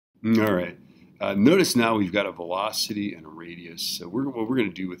All right. Notice now we've got a velocity and a radius. So what we're going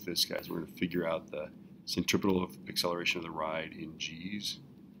to do with this, guys, we're going to figure out the centripetal acceleration of the ride in g's.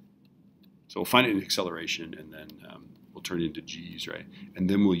 So we'll find it in acceleration, and then we'll turn it into g's, right? And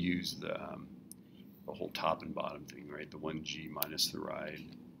then we'll use the whole top and bottom thing, right? The 1g minus the ride,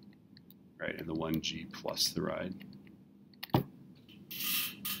 right? And the 1g plus the ride.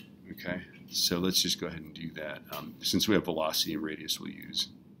 Okay, so let's just go ahead and do that. Since we have velocity and radius, we'll use.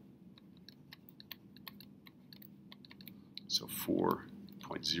 So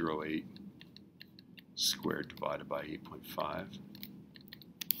 4.08 squared divided by 8.5.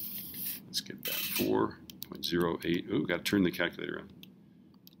 Let's get that 4.08. Oh, got to turn the calculator on.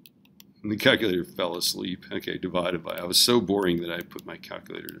 And the calculator fell asleep. Okay, divided by. I was so boring that I put my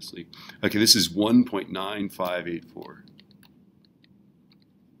calculator to sleep. Okay, this is 1.9584.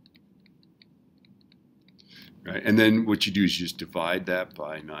 Right, and then what you do is you just divide that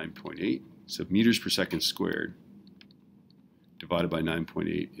by 9.8. So meters per second squared divided by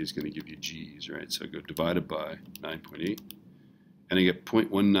 9.8 is going to give you g's, right? So I go divided by 9.8, and I get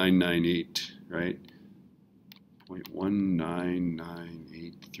 0.1998, right?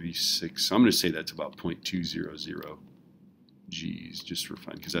 0.199836. So I'm going to say that's about 0.200 g's, just for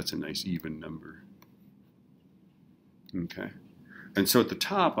fun, because that's a nice even number. Okay. And so at the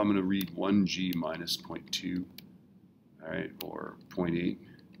top, I'm going to read 1g minus 0.2, all right, or 0.8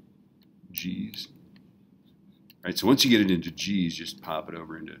 g's. Right, so once you get it into g's, just pop it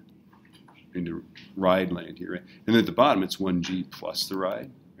over into ride land here, right? And then at the bottom, it's 1g plus the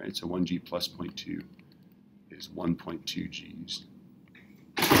ride, right? So 1g plus 0.2 is 1.2 g's.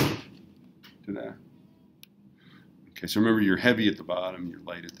 To that. Okay, so remember, you're heavy at the bottom, you're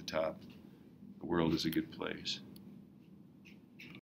light at the top. The world is a good place.